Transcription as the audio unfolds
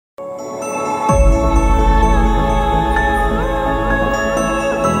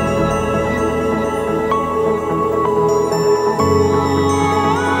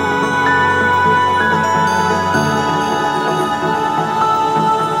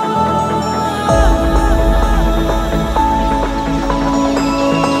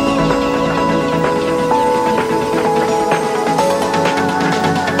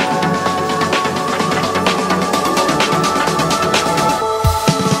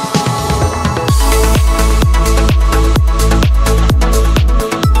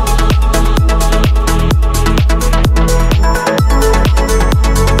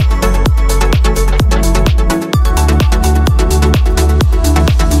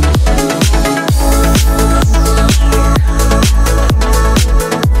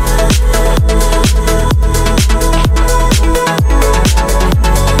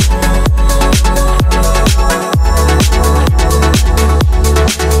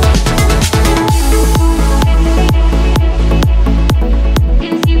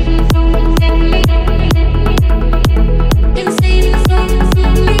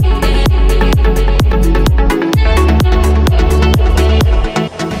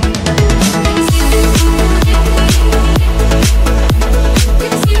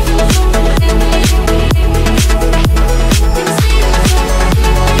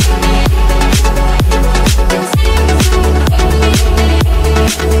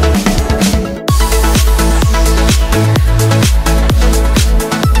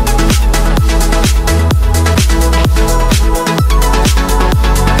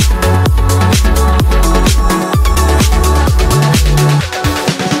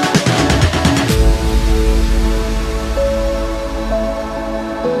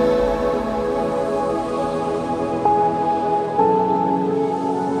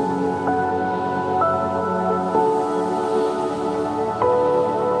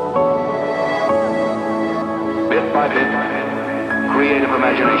bit, creative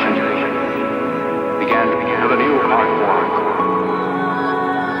imagination began to build a new art form.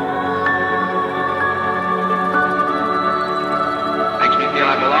 Makes me feel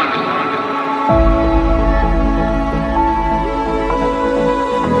I belong to something.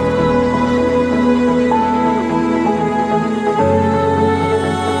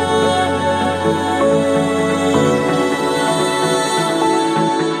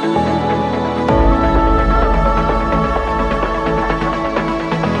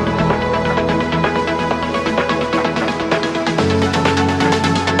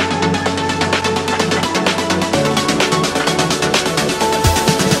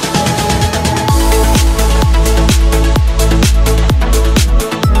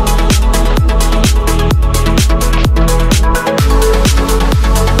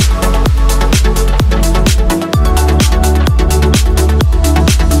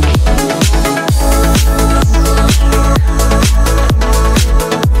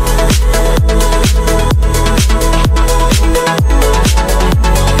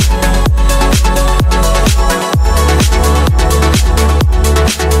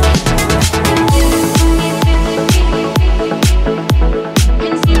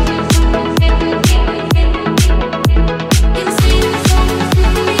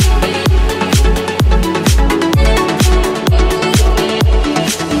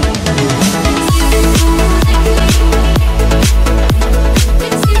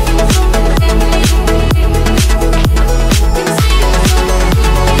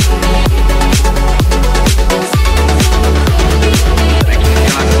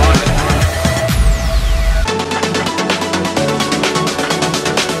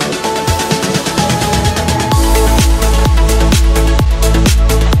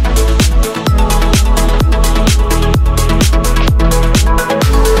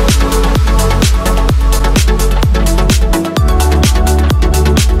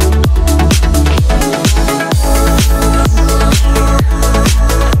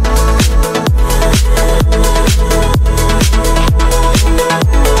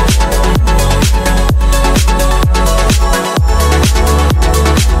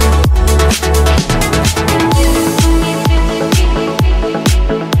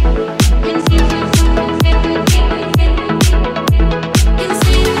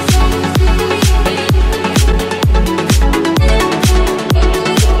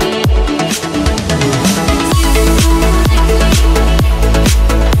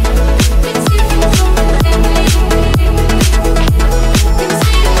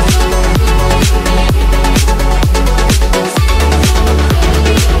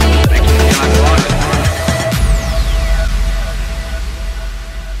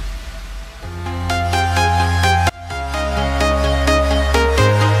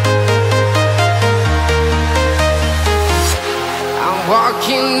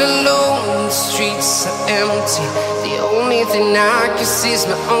 Walking alone, the streets are empty. The only thing I can see is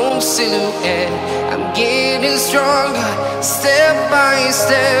my own silhouette. I'm getting stronger, step by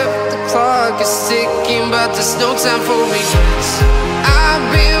step. The clock is ticking, but there's no time for regrets. I've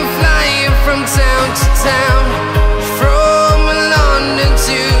been flying from town to town, from London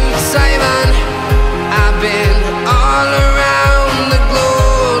to Taiwan. I've been all around the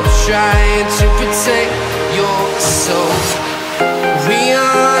globe, trying to protect your soul. We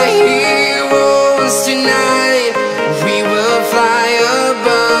are heroes tonight. We will fly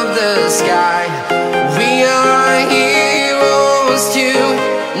above the sky. We are heroes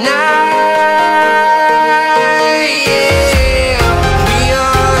tonight. Yeah. We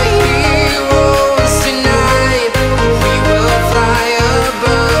are heroes tonight. We will fly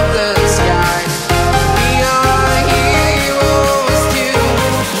above the sky. We are heroes tonight.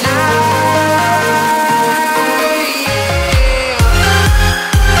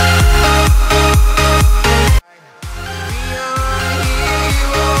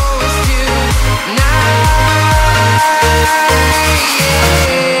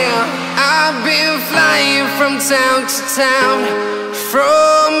 From town to town,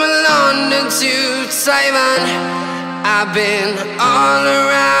 from London to Taiwan. I've been all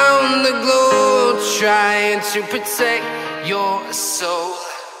around the globe, trying to protect your soul.